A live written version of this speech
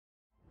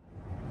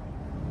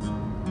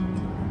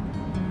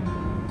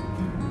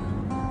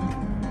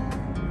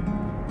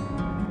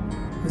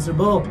Mr.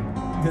 Bull,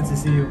 good to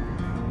see you.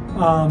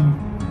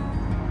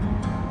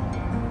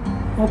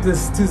 Hope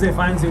this Tuesday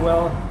finds you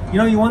well. You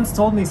know, you once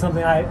told me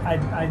something I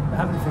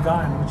haven't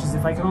forgotten, which is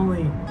if I could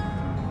only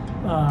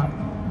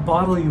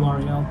bottle you,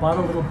 Ariel,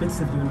 bottle little bits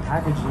of you and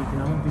package you, you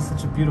know, it'd be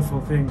such a beautiful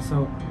thing.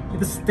 So it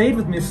has stayed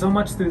with me so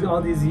much through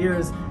all these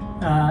years,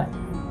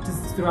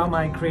 just throughout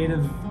my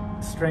creative,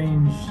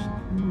 strange,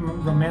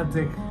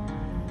 romantic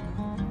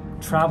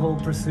travel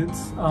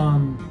pursuits.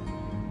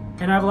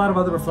 And I have a lot of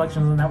other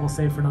reflections on that we'll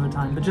save for another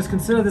time. But just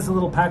consider this a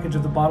little package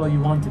of the bottle you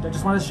wanted. I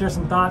just wanted to share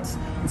some thoughts.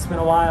 It's been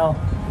a while.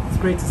 It's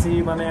great to see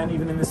you, my man,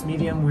 even in this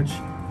medium, which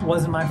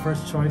wasn't my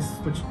first choice,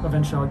 which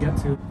eventually I'll get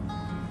to.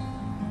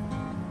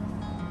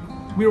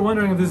 We were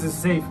wondering if this is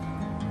safe.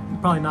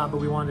 Probably not, but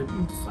we wanted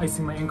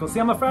icing my ankle. See,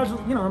 I'm a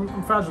fragile, you know, I'm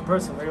a fragile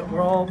person. Right?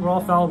 We're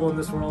all fallible in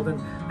this world,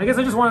 and I guess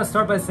I just want to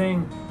start by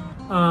saying,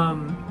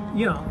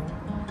 you know,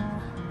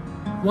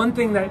 one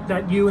thing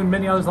that you and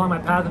many others along my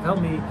path have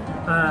helped me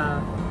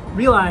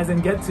realize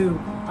and get to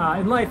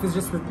in life is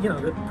just the, you know,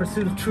 the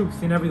pursuit of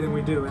truth in everything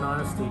we do and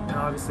honesty. And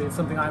obviously, it's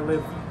something I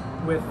live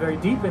with very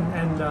deep,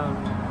 and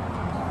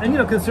you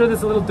know, consider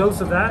this a little dose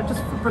of that,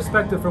 just for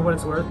perspective, for what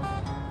it's worth.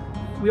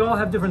 We all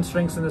have different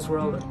strengths in this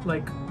world,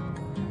 like,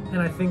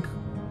 and I think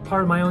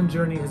part of my own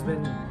journey has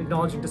been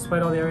acknowledging,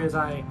 despite all the areas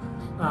I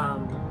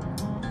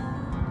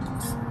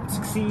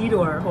succeed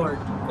or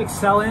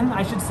excel in,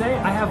 I should say,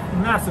 I have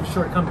massive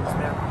shortcomings,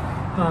 man.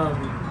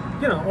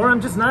 You know, or I'm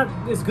just not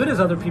as good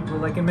as other people,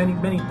 like in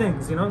many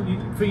things, you know.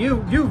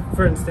 You,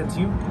 for instance,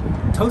 you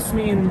toast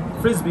me in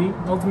Frisbee,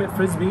 ultimate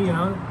Frisbee, you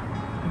know.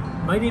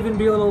 You might even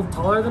be a little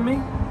taller than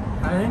me,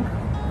 I think,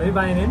 maybe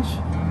by an inch.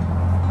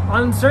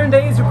 On certain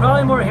days, you're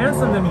probably more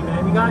handsome than me,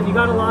 man. You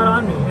got a lot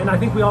on me, and I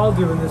think we all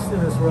do in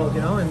this world, you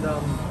know. And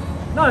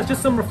no, it's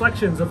just some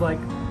reflections of like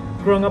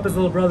growing up as a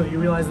little brother. You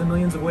realize the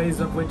millions of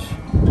ways of which,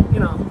 you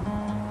know,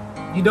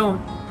 you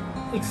don't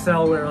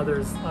excel where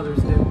others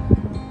do.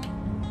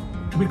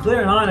 To be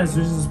clear and honest,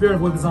 which is the spirit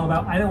of what this is all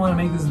about, I didn't want to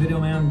make this video,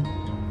 man.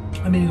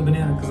 I'm eating a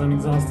banana because I'm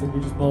exhausted. We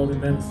just bowled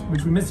in Venice,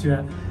 which we missed you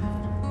at.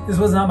 This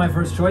was not my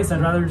first choice. I'd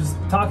rather just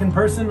talk in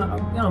person. You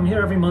know, I'm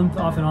here every month,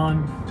 off and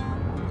on.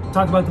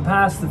 Talk about the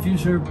past, the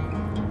future.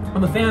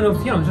 I'm a fan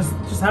of, you know, just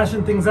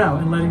hashing things out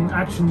and letting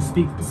actions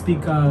speak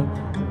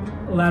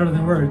louder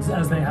than words,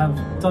 as they have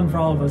done for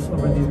all of us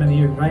over these many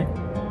years, right?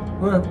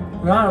 We're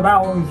not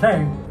about what we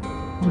say.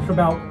 It's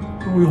about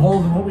what we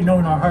hold and what we know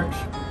in our hearts.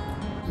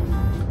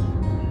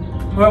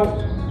 Well,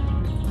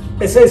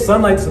 they say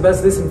sunlight's the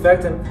best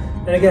disinfectant.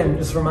 And again,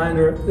 just a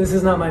reminder, this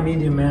is not my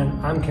medium, man.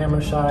 I'm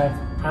camera shy.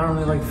 I don't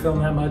really like film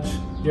that much.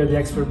 You're the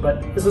expert,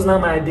 but this was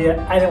not my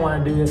idea. I didn't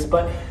want to do this,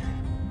 but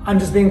I'm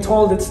just being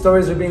told that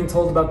stories are being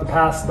told about the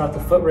past, about the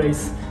foot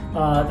race,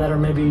 that are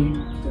maybe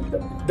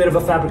a bit of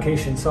a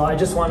fabrication. So I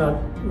just want to,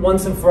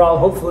 once and for all,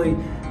 hopefully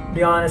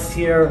be honest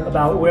here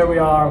about where we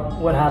are,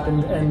 what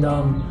happened, and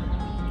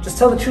just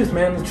tell the truth,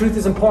 man. The truth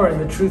is important.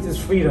 The truth is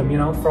freedom, you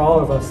know, for all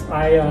of us.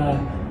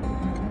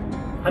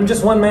 I'm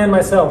just one man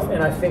myself,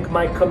 and I think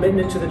my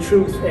commitment to the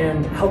truth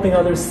and helping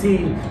others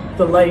see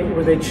the light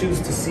where they choose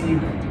to see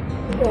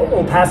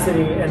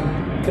opacity and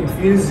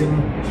confusion,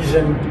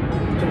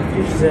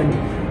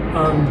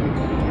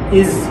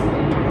 is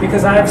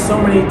because I have so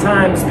many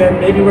times been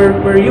maybe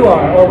where you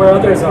are or where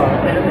others are.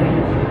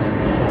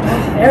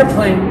 And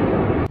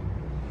airplane,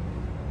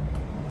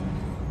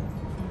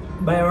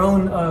 by our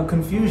own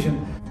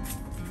confusion.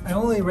 I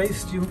only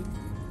raced you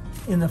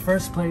in the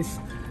first place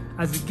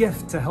as a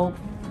gift to help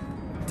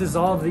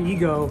dissolve the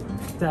ego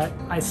that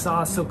I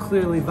saw so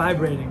clearly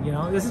vibrating, you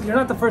know? You're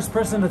not the first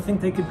person to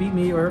think they could beat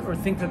me or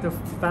think that they're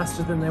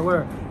faster than they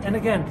were. And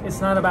again,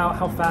 it's not about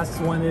how fast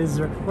one is,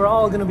 or we're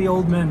all gonna be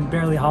old men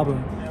barely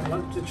hobbling.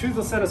 The truth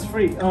will set us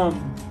free.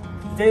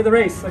 Day of the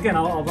race, again,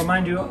 I'll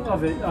remind you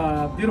of it.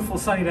 Beautiful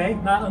sunny day,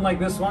 not unlike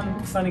this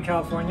one, sunny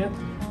California.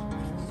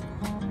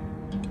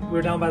 We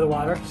were down by the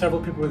water,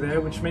 several people were there,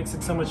 which makes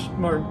it so much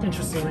more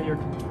interesting that you're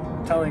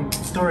telling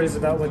stories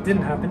about what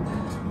didn't happen.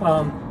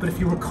 But if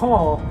you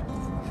recall,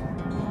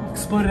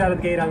 exploded out of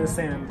the gate on the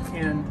sand.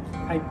 And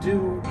I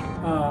do,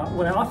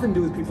 what I often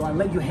do with people, I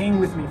let you hang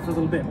with me for a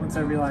little bit once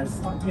I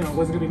realized, you know, it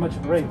wasn't gonna be much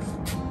of a race.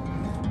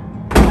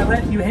 I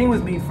let you hang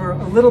with me for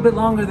a little bit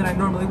longer than I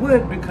normally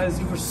would because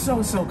you were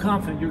so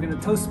confident you were gonna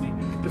toast me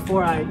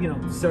before I, you know,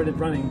 started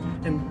running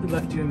and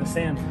left you in the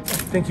sand. I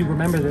think you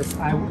remember this.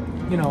 I,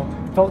 you know,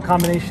 felt a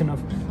combination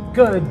of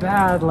good,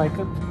 bad, like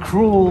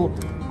cruel.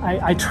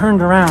 I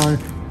turned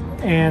around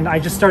and I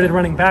just started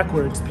running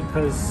backwards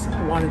because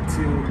I wanted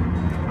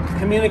to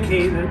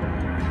communicate that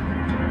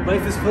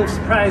life is full of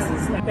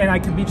surprises and I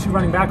could beat you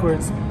running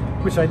backwards,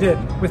 which I did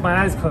with my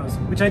eyes closed,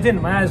 which I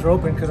didn't. My eyes were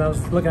open because I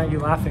was looking at you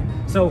laughing.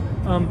 So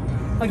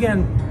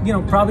again, you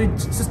know, probably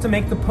just to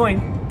make the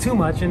point too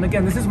much, and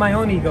again, this is my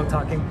own ego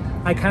talking,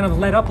 I kind of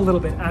let up a little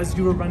bit as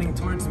you were running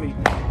towards me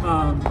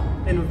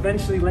and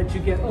eventually let you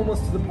get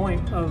almost to the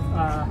point of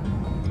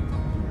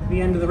the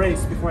end of the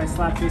race before I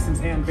slapped Jason's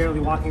hand, barely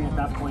walking at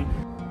that point.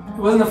 It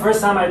wasn't the first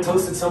time I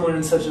toasted someone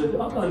in such an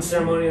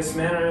unceremonious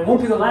manner, and it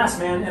won't be the last,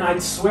 man. And I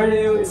swear to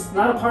you, it's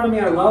not a part of me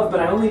I love, but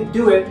I only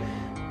do it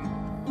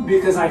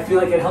because I feel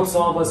like it helps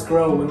all of us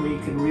grow when we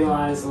can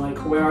realize like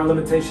where our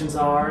limitations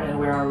are and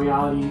where our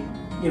reality,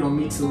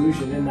 meets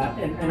illusion in that.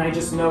 And I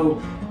just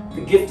know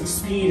the gift of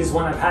speed is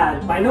one I've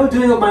had. I know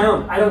doing it on my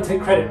own. I don't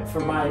take credit for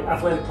my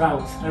athletic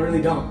prowess. I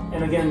really don't.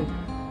 And again,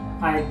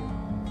 I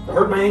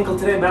hurt my ankle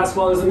today in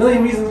basketball. There's a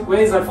million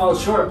ways I fall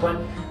short,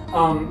 but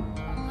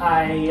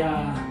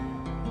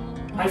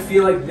I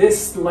feel like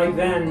this, like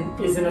then,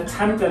 is an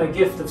attempt at a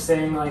gift of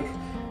saying like,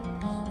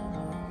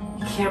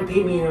 you can't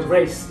beat me in a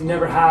race. You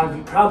never have.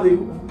 You probably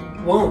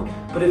won't.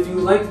 But if you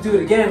would like to do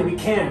it again, we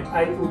can.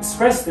 I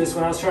expressed this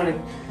when I was trying to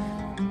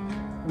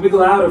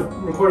wiggle out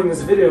of recording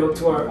this video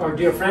to our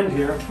dear friend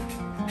here.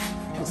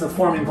 It's a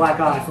forming black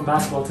eye from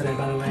basketball today,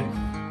 by the way.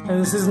 And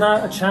this is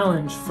not a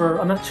challenge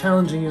I'm not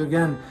challenging you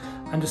again.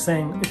 I'm just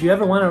saying, if you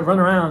ever want to run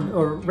around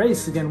or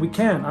race again, we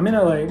can. I'm in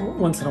LA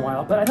once in a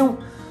while, but I don't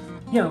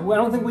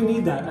think we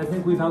need that. I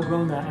think we've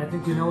outgrown that. I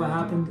think we know what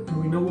happened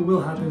and we know what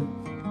will happen.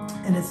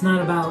 And it's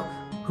not about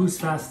who's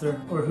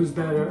faster or who's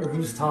better or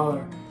who's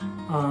taller.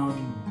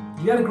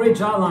 You got a great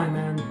jawline,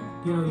 man.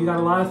 You got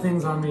a lot of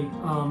things on me,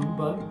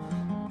 but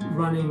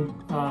running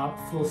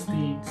full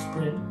speed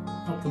sprint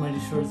up the mighty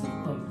shores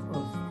of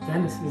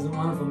Venice isn't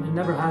one of them. It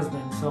never has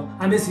been. So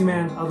I miss you,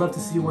 man. I'd love to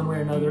see you one way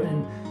or another.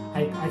 And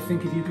I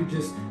think if you could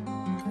just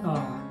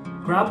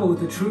grapple with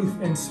the truth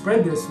and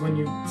spread this when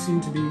you seem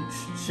to be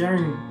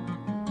sharing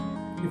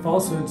your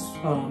falsehoods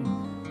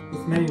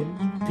with many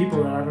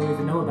people that I don't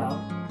even know about,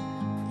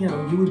 you'd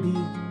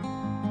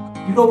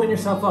open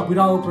yourself up. We'd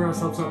all open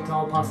ourselves up to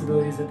all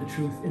possibilities that the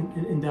truth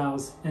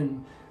endows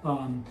and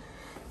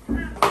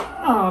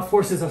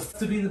forces us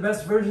to be the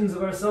best versions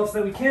of ourselves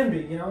that we can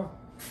be,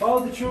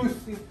 Follow the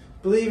truth,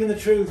 believe in the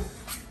truth,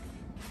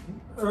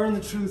 earn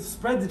the truth,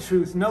 spread the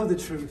truth, know the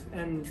truth,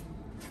 and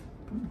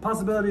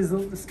possibilities,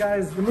 the sky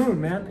is the moon,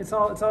 man. It's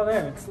all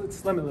there.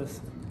 It's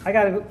limitless. I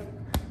gotta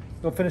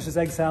go finish this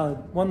egg salad.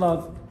 One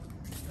love.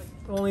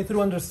 Only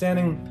through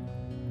understanding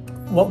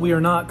what we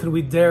are not could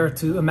we dare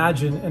to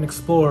imagine and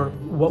explore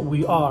what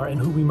we are and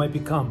who we might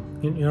become.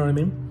 You know what I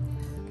mean?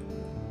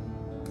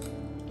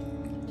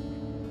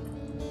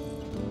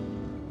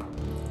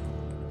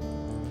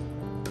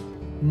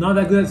 I'm not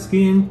that good at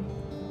skiing.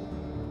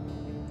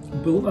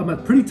 I'm a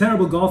pretty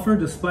terrible golfer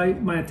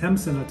despite my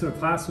attempts, and I took a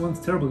class once.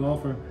 Terrible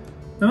golfer.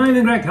 I'm not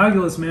even great at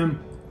calculus, man.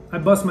 I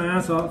bust my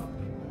ass off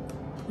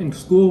in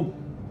school.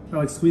 I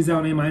like squeeze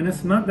out an A-.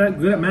 I'm not that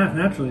good at math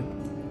naturally.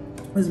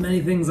 There's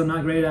many things I'm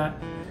not great at.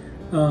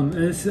 And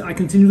I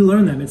continue to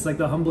learn them. It's like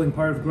the humbling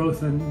part of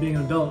growth and being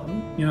an adult,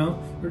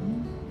 Or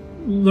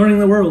learning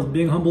the world,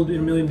 being humbled in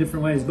a million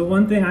different ways. But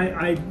one thing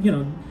I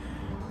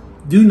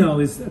do know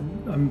is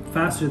I'm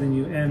faster than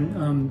you,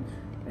 and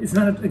it's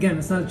not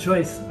a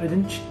choice. I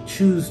didn't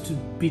choose to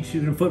beat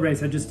you in a foot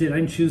race. I just did. I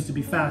didn't choose to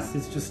be fast.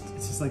 It's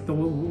just like the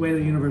way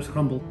the universe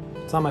crumbled.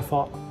 It's not my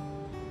fault.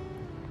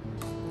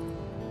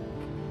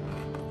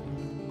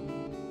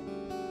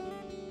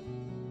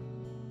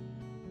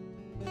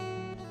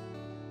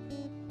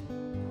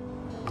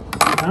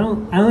 I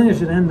don't think I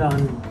should end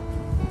on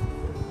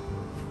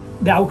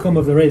the outcome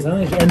of the race. I don't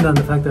think I should end on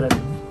the fact that I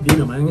beat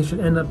him. I think it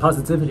should end on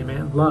positivity,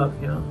 man. Love,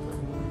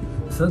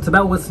 So it's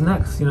about what's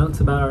next,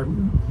 It's about our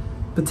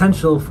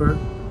potential for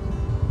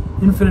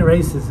infinite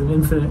races and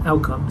infinite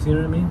outcomes, you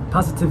know what I mean?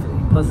 Positivity.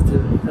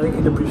 I think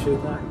you'd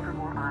appreciate that.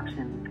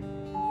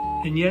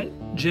 And yet,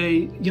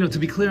 Jay, to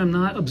be clear, I'm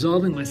not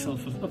absolving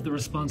myself of the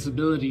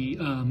responsibility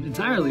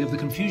entirely of the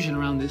confusion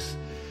around this,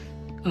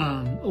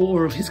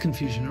 or of his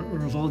confusion,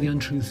 or of all the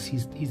untruths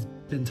he's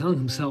been telling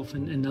himself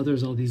and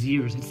others all these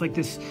years. It's like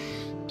this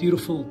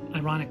beautiful,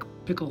 ironic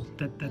pickle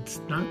that's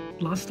not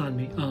lost on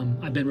me.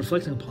 I've been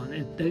reflecting upon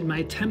it. In my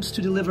attempts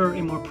to deliver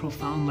a more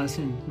profound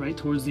lesson right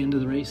towards the end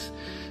of the race,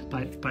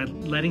 by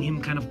letting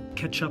him kind of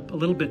catch up a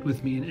little bit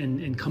with me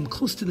and come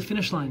close to the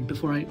finish line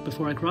before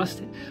I crossed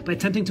it, by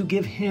attempting to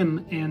give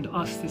him and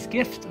us this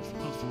gift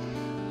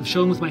of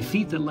showing with my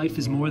feet that life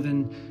is more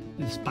than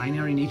this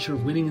binary nature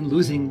of winning and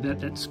losing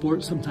that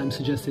sport sometimes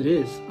suggests it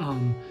is.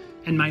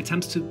 And my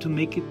attempts to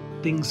make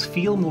things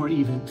feel more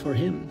even for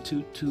him,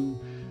 to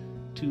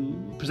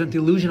present the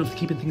illusion of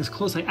keeping things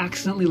close, I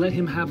accidentally let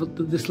him have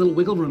this little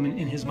wiggle room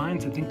in his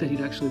mind to think that he'd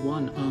actually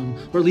won,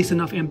 or at least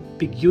enough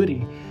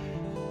ambiguity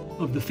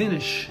of the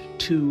finish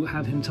to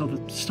have him tell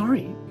the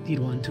story he'd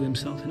won to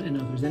himself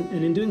and others. And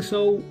in doing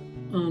so,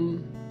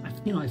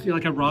 I feel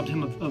like I robbed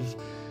him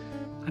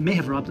I may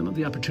have robbed him of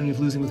the opportunity of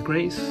losing with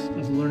grace,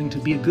 of learning to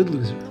be a good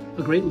loser,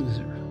 a great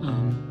loser,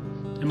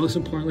 and most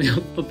importantly,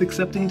 of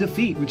accepting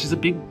defeat, which is a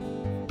big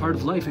part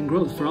of life and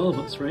growth for all of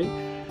us, right?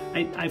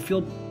 I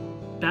feel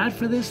bad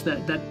for this,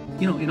 that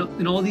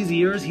in all these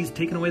years he's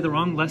taken away the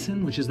wrong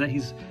lesson, which is that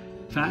he's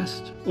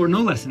fast, or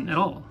no lesson at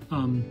all,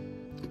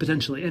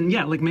 potentially. And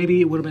yeah, like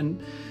maybe it would have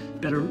been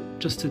better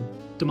just to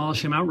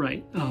demolish him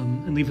outright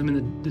and leave him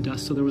in the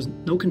dust, so there was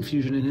no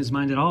confusion in his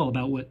mind at all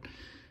about what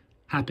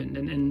happened.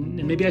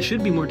 And maybe I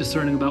should be more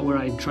discerning about where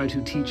I try to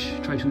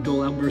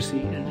dole out mercy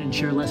and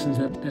share lessons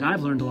that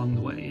I've learned along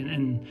the way.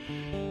 And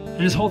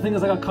this whole thing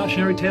is like a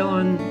cautionary tale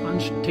on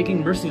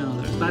taking mercy on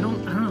others. But I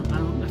don't know.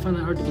 I find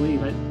that hard to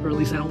believe, or at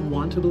least I don't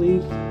want to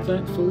believe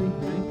that fully,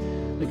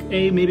 right? Like,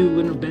 A, maybe we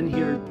wouldn't have been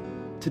here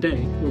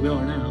today, where we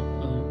are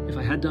now, if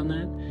I had done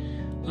that.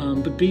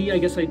 But B, I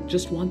guess I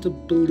just want to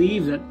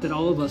believe that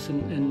all of us,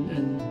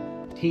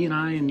 and he and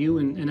I and you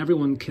and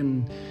everyone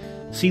can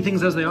see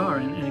things as they are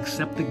and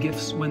accept the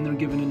gifts when they're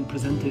given and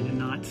presented, and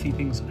not see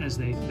things as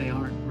they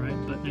aren't, right?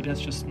 But maybe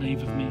that's just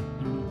naive of me.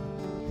 I don't know.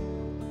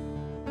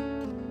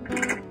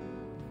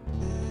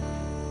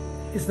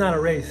 It's not a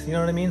race, you know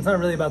what I mean? It's not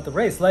really about the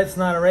race. Life's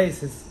not a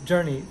race, it's a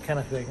journey kind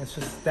of thing. It's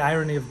just the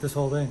irony of this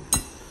whole thing.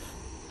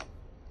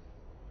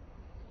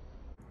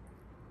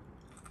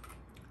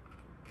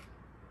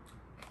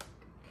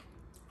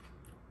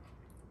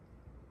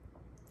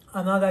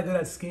 I'm not that good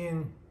at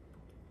skiing.